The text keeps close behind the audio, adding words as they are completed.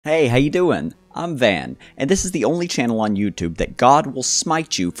Hey, how you doing? I'm Van, and this is the only channel on YouTube that God will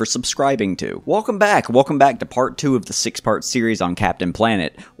smite you for subscribing to. Welcome back to part 2 of the 6-part series on Captain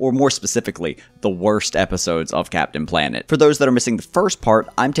Planet, or more specifically, the worst episodes of Captain Planet. For those that are missing the first part,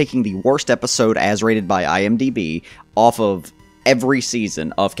 I'm taking the worst episode as rated by IMDb off of every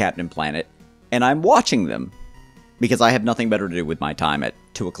season of Captain Planet, and I'm watching them. Because I have nothing better to do with my time at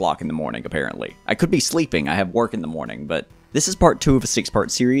 2 o'clock in the morning, apparently. I could be sleeping, I have work in the morning, but this is part 2 of a 6-part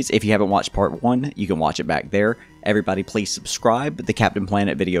series. If you haven't watched part 1, you can watch it back there. Everybody please subscribe. The Captain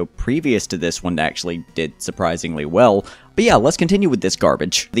Planet video previous to this one actually did surprisingly well. But yeah, let's continue with this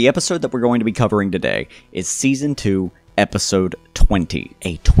garbage. The episode that we're going to be covering today is Season 2, Episode 20,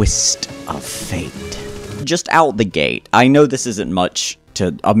 A Twist of Fate. Just out the gate, I know this isn't much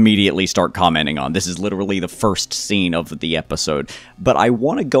to immediately start commenting on. This is literally the first scene of the episode, but I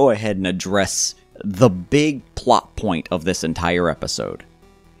want to go ahead and address the big plot point of this entire episode.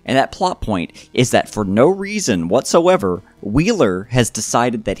 And that plot point is that for no reason whatsoever, Wheeler has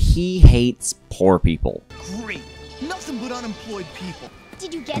decided that he hates poor people. Great. Nothing but unemployed people.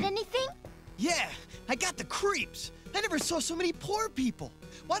 Did you get anything? Yeah, I got the creeps. I never saw so many poor people.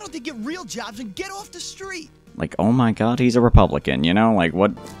 Why don't they get real jobs and get off the street? Like, oh my god, he's a Republican, you know? Like,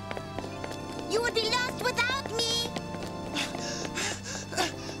 what? You would be lost without me!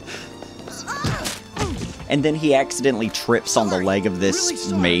 And then he accidentally trips on the leg of this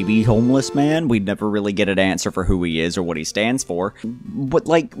maybe homeless man. We never really get an answer for who he is or what he stands for. But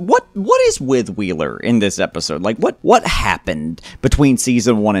like, what is with Wheeler in this episode? Like, what happened between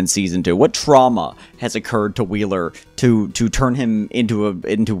Season 1 and Season 2? What trauma has occurred to Wheeler to turn him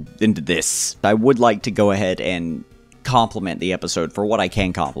into this? I would like to go ahead and compliment the episode for what I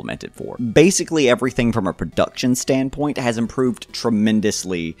can compliment it for. Basically, everything from a production standpoint has improved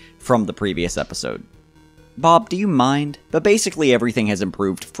tremendously from the previous episode. Bob, do you mind? But basically everything has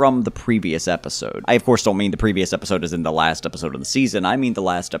improved from the previous episode. I of course don't mean the previous episode as in the last episode of the season, I mean the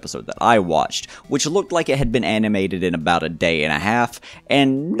last episode that I watched, which looked like it had been animated in about a day and a half,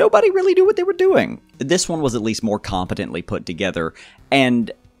 and nobody really knew what they were doing. This one was at least more competently put together,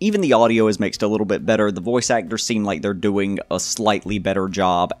 and even the audio is mixed a little bit better, the voice actors seem like they're doing a slightly better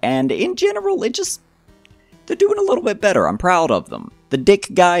job, and in general, they're doing a little bit better. I'm proud of them. The dick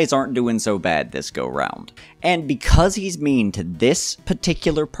guys aren't doing so bad this go-round. And because he's mean to this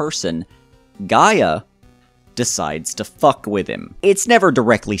particular person, Gaia decides to fuck with him. It's never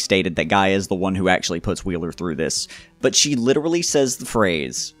directly stated that Gaia is the one who actually puts Wheeler through this, but she literally says the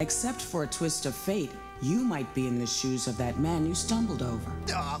phrase, "Except for a twist of fate, you might be in the shoes of that man you stumbled over."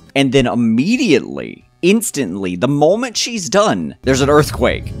 And then immediately, instantly, the moment she's done, there's an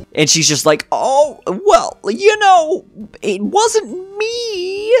earthquake. And she's just like, oh, well, you know, it wasn't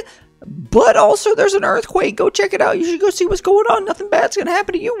me, but also there's an earthquake. Go check it out. You should go see what's going on. Nothing bad's gonna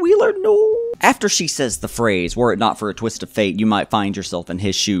happen to you, Wheeler. No. After she says the phrase, were it not for a twist of fate, you might find yourself in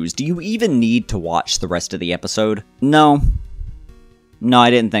his shoes, do you even need to watch the rest of the episode? No. No,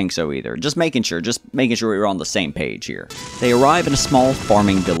 I didn't think so either. Just making sure we're on the same page here. They arrive in a small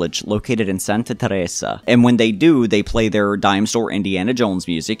farming village located in Santa Teresa, and when they do, they play their dime store Indiana Jones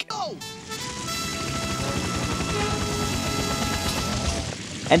music,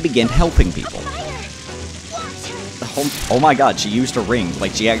 and begin helping people. Oh my god, she used her ring,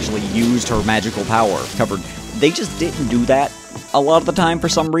 like she actually used her magical power. They just didn't do that a lot of the time for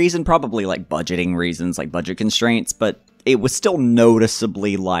some reason, probably like budgeting reasons, like budget constraints, but it was still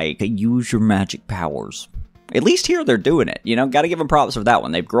noticeably like, use your magic powers. At least here they're doing it, you know? Gotta give them props for that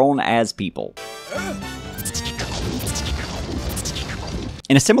one. They've grown as people.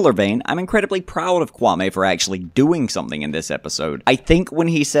 In a similar vein, I'm incredibly proud of Kwame for actually doing something in this episode. I think when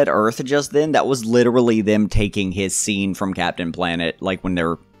he said Earth just then, that was literally them taking his scene from Captain Planet, like when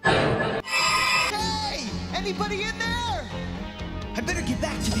they're... Hey! Anybody in there? I better get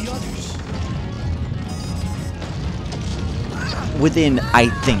back to the others. Within, I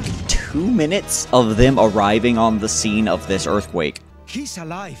think, 2 minutes of them arriving on the scene of this earthquake, He's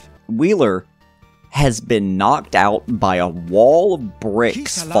alive. Wheeler has been knocked out by a wall of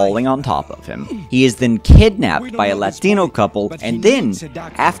bricks falling on top of him. He is then kidnapped by a Latino couple, and then,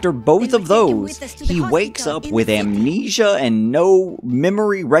 after both of those, he wakes up with amnesia and no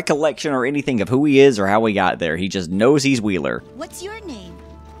memory, recollection, or anything of who he is or how he got there. He just knows he's Wheeler. What's your name?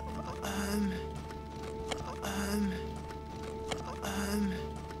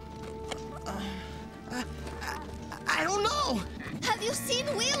 I don't know. Have you seen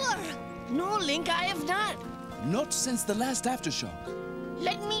Wheeler? No, Link, I have not. Not since the last aftershock.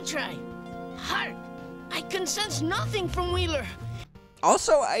 Let me try. Heart, I can sense nothing from Wheeler.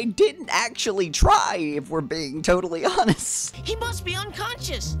 Also, I didn't actually try, if we're being totally honest. He must be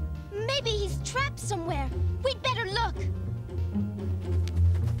unconscious. Maybe he's trapped somewhere. We'd better look.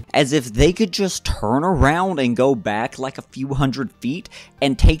 As if they could just turn around and go back like a few hundred feet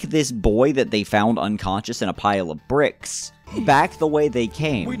and take this boy that they found unconscious in a pile of bricks back the way they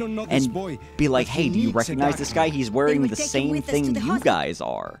came. We don't know this and boy, be like, but he hey, do you needs a recognize this guy? He's wearing would the take him same with us to thing the you hospital. guys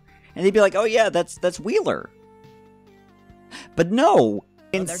are. And they'd be like, oh yeah, that's Wheeler. But no,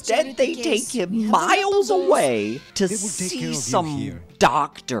 instead they take him miles away to They will take care see of you some here.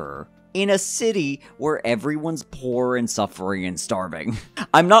 doctor in a city where everyone's poor and suffering and starving.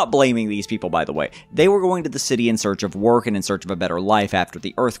 I'm not blaming these people, by the way. They were going to the city in search of work and in search of a better life after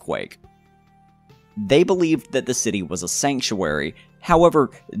the earthquake. They believed that the city was a sanctuary. However,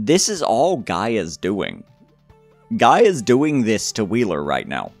 this is all Gaia's doing. Gaia's doing this to Wheeler right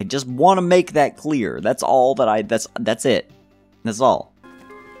now. I just want to make that clear. That's all that that's it. That's all.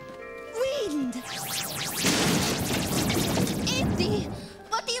 Wind! Empty!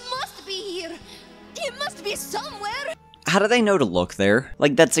 But he must be here! He must be somewhere! How do they know to look there?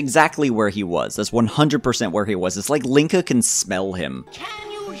 Like, that's exactly where he was. That's 100% where he was. It's like Linka can smell him.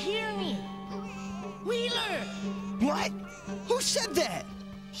 Can you hear me? Wheeler! What? Who said that?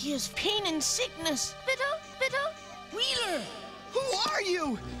 He has pain and sickness. Biddle? Wheeler! Who are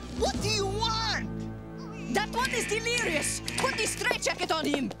you? What do you want? That one is delirious. Put the straitjacket on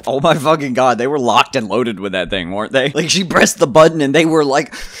him. Oh my fucking god, they were locked and loaded with that thing, weren't they? Like, she pressed the button and they were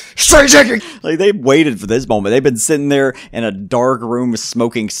like, straitjacket! Like, they waited for this moment. They've been sitting there in a dark room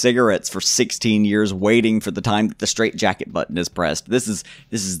smoking cigarettes for 16 years waiting for the time that the straitjacket button is pressed. This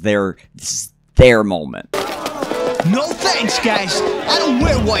is their moment. No thanks, guys. I don't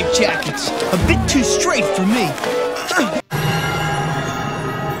wear white jackets. A bit too straight for me.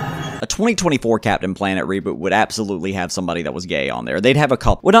 A 2024 Captain Planet reboot would absolutely have somebody that was gay on there. They'd have a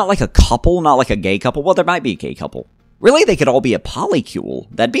couple. Well, not like a couple, not like a gay couple. Well, there might be a gay couple. Really, they could all be a polycule.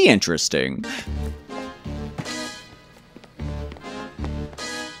 That'd be interesting.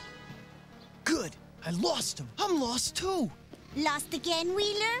 Good. I lost him. I'm lost too. Lost again,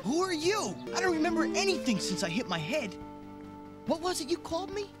 Wheeler? Who are you? I don't remember anything since I hit my head. What was it you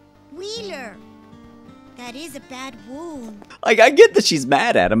called me? Wheeler. That is a bad wound. Like, I get that she's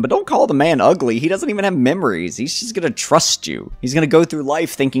mad at him, but don't call the man ugly. He doesn't even have memories. He's just gonna trust you. He's gonna go through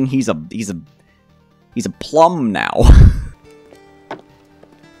life thinking he's a plum now.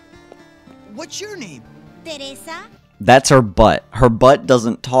 What's your name? Teresa? That's her butt. Her butt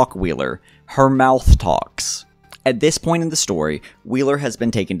doesn't talk, Wheeler. Her mouth talks. At this point in the story, Wheeler has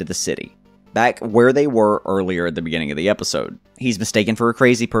been taken to the city, back where they were earlier at the beginning of the episode. He's mistaken for a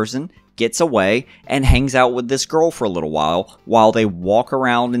crazy person, gets away, and hangs out with this girl for a little while they walk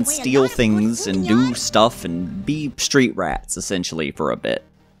around and steal things and do stuff and be street rats, essentially, for a bit.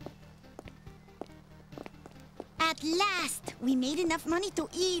 At last, we made enough money to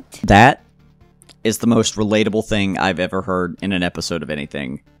eat. That is the most relatable thing I've ever heard in an episode of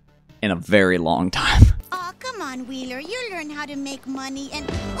anything in a very long time. Oh, come on, Wheeler. You learn how to make money and...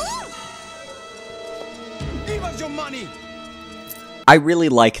 Ooh! Give us your money! I really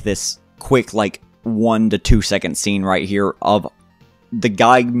like this quick, like, 1 to 2 second scene right here of the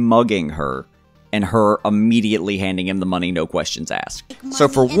guy mugging her and her immediately handing him the money, no questions asked. So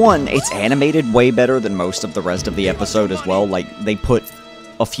for one, it's animated way better than most of the rest of the episode as well. Like, they put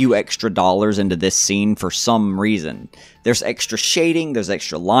a few extra dollars into this scene for some reason. There's extra shading, there's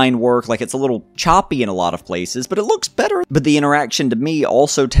extra line work, like it's a little choppy in a lot of places, but it looks better. But the interaction to me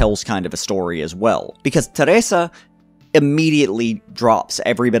also tells kind of a story as well, because Teresa immediately drops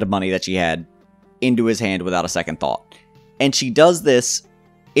every bit of money that she had into his hand without a second thought. And she does this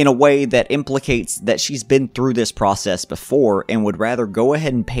in a way that implicates that she's been through this process before and would rather go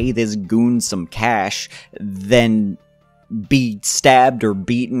ahead and pay this goon some cash than be stabbed or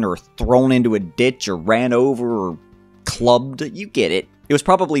beaten or thrown into a ditch or ran over or clubbed. You get it. It was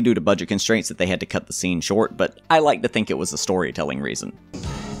probably due to budget constraints that they had to cut the scene short, but I like to think it was a storytelling reason. Do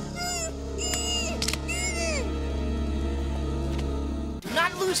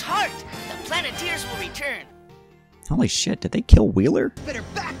not lose heart. The Planeteers will return. Holy shit, did they kill Wheeler? Better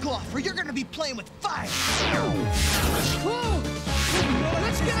back off or you're gonna be playing with fire.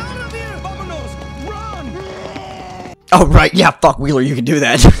 Let's get out of here! Vámonos! Run! Oh, right, yeah, fuck Wheeler, you can do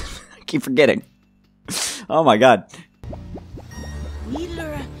that. I keep forgetting. Oh my god.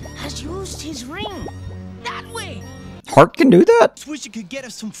 Wheeler has used his ring. That way. Hart can do that? Just wish you could get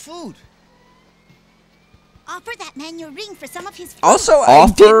us some food. Offer that man your ring for some of his food. Also, I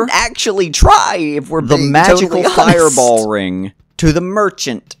didn't actually try, if we're the magical totally honest. fireball ring to the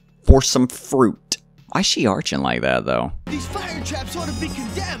merchant for some fruit. Why is she arching like that, though? These fire traps ought to be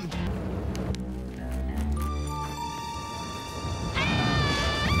condemned.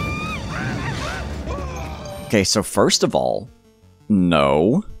 Okay, so first of all,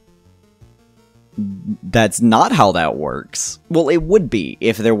 no. That's not how that works. Well, it would be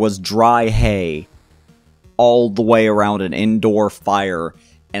if there was dry hay all the way around an indoor fire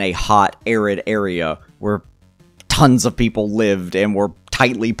in a hot, arid area where tons of people lived and were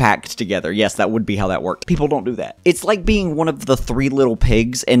tightly packed together. Yes, that would be how that worked. People don't do that. It's like being one of the 3 little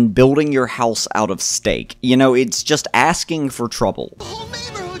pigs and building your house out of steak. You know, it's just asking for trouble. The whole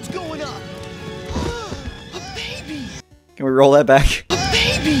neighborhood's going up. A baby. Can we roll that back? A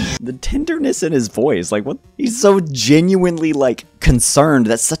baby. The tenderness in his voice, like what? He's so genuinely like concerned.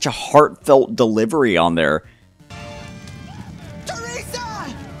 That's such a heartfelt delivery on there. Teresa,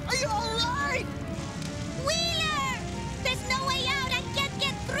 are you all right? Wheeler! There's no way out. I can't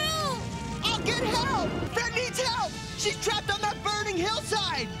get through. I'll get help. Fred needs help. She's trapped on that burning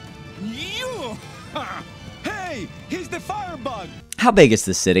hillside. You! Hey, he's the firebug! How big is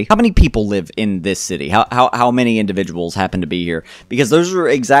this city? How many people live in this city? How many individuals happen to be here? Because those are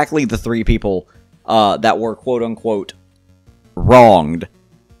exactly the 3 people that were quote-unquote wronged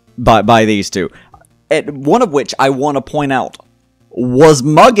by these 2. And one of which I want to point out was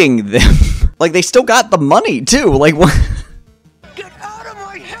mugging them. Like, they still got the money, too. Like, what? Get out of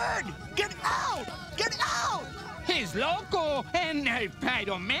my head! Get out! Get out! He's loco and a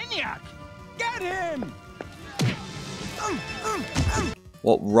pyromaniac! Get him!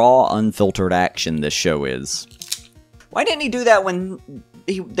 What raw, unfiltered action this show is. Why didn't he do that when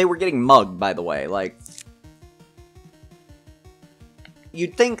they were getting mugged, by the way? Like,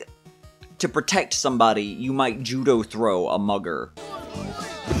 you'd think to protect somebody, you might judo throw a mugger.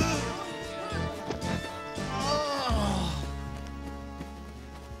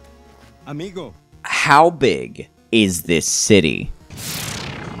 Amigo. How big is this city?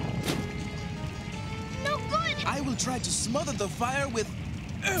 No good. I will try to smother the fire with...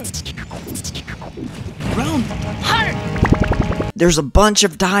 Round. Heart. There's a bunch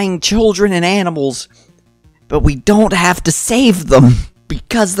of dying children and animals, but we don't have to save them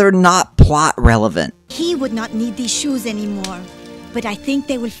because they're not plot relevant. He would not need these shoes anymore, but I think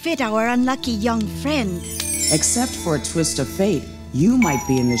they will fit our unlucky young friend. Except for a twist of fate, you might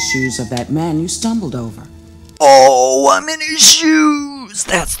be in the shoes of that man you stumbled over. Oh, I'm in his shoes!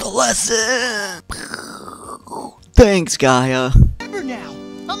 That's the lesson! Thanks, Gaia. Remember now,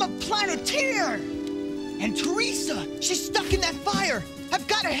 I'm a planeteer! And Teresa, she's stuck in that fire! I've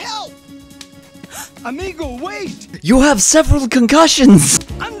gotta help! Amigo, wait! You have several concussions!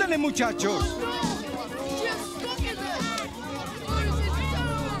 Ándale, muchachos!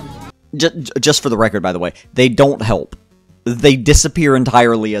 Just for the record, by the way, they don't help. They disappear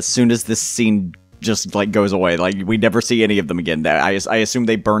entirely as soon as this scene just, like, goes away. Like, we never see any of them again. I assume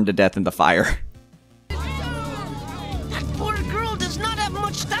they burned to death in the fire. That poor girl does not have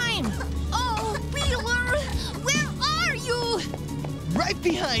much time. Oh, Wheeler! Where are you? Right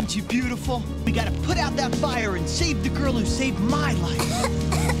behind you, beautiful! We gotta put out that fire and save the girl who saved my life!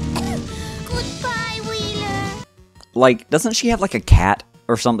 Goodbye, Wheeler. Like, doesn't she have, like, a cat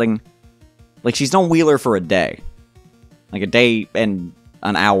or something? Like, she's known Wheeler for a day. Like, a day and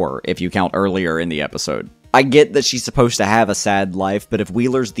an hour, if you count earlier in the episode. I get that she's supposed to have a sad life, but if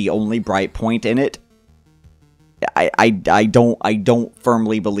Wheeler's the only bright point in it, I don't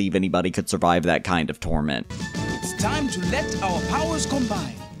firmly believe anybody could survive that kind of torment. It's time to let our powers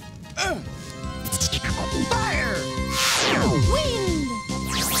combine. Fire! Wind.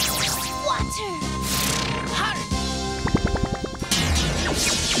 Water. Heart.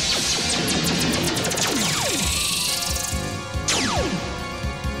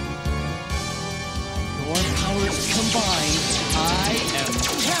 Your powers combined, I am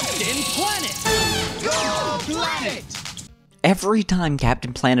Captain Planet! Go Planet! Every time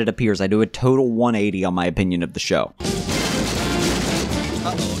Captain Planet appears, I do a total 180 on my opinion of the show.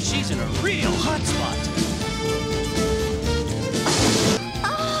 Uh-oh, she's in a real hot spot.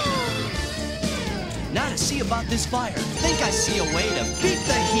 Now to see about this fire. Think I see a way to beat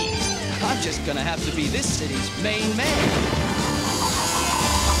the heat. I'm just gonna have to be this city's main man.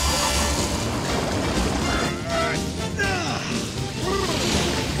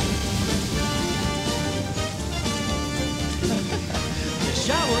 The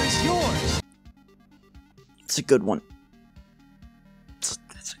shower is yours. It's a good one.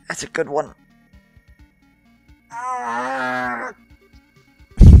 That's a good one.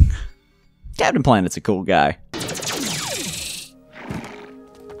 Captain Planet's a cool guy.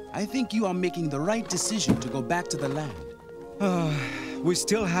 I think you are making the right decision to go back to the land. We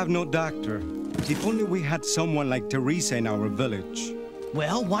still have no doctor. If only we had someone like Teresa in our village.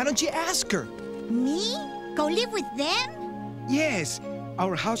 Well, why don't you ask her? Me? Go live with them? Yes,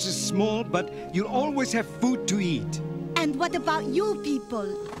 our house is small, but you'll always have food to eat. And what about you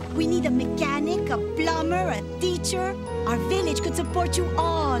people? We need a mechanic, a plumber, a teacher. Our village could support you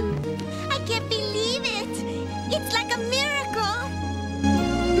all. I can't believe it. It's like a miracle.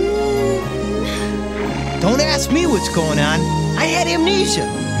 Don't ask me what's going on. I had amnesia,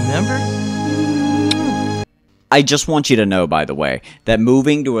 remember? I just want you to know, by the way, that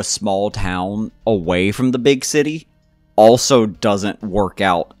moving to a small town away from the big city also doesn't work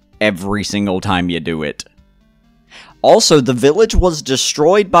out every single time you do it. Also, the village was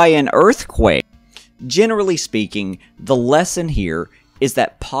destroyed by an earthquake. Generally speaking, the lesson here is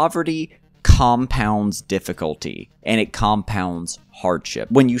that poverty compounds difficulty, and it compounds hardship.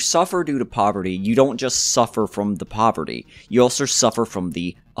 When you suffer due to poverty, you don't just suffer from the poverty, you also suffer from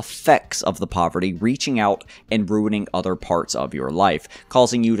the effects of the poverty reaching out and ruining other parts of your life,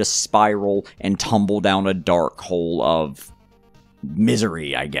 causing you to spiral and tumble down a dark hole of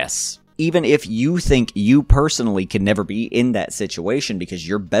misery, I guess. Even if you think you personally can never be in that situation because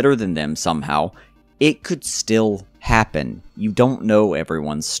you're better than them somehow, it could still happen. You don't know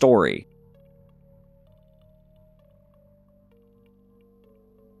everyone's story.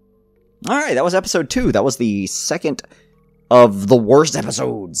 Alright, that was episode 2. That was the second of the worst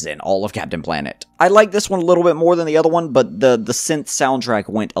episodes in all of Captain Planet. I like this one a little bit more than the other one, but the synth soundtrack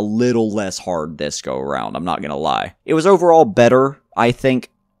went a little less hard this go around, I'm not gonna lie. It was overall better, I think,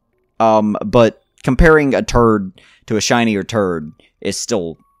 but comparing a turd to a shinier turd is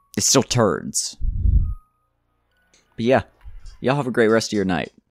still turds. But yeah, y'all have a great rest of your night.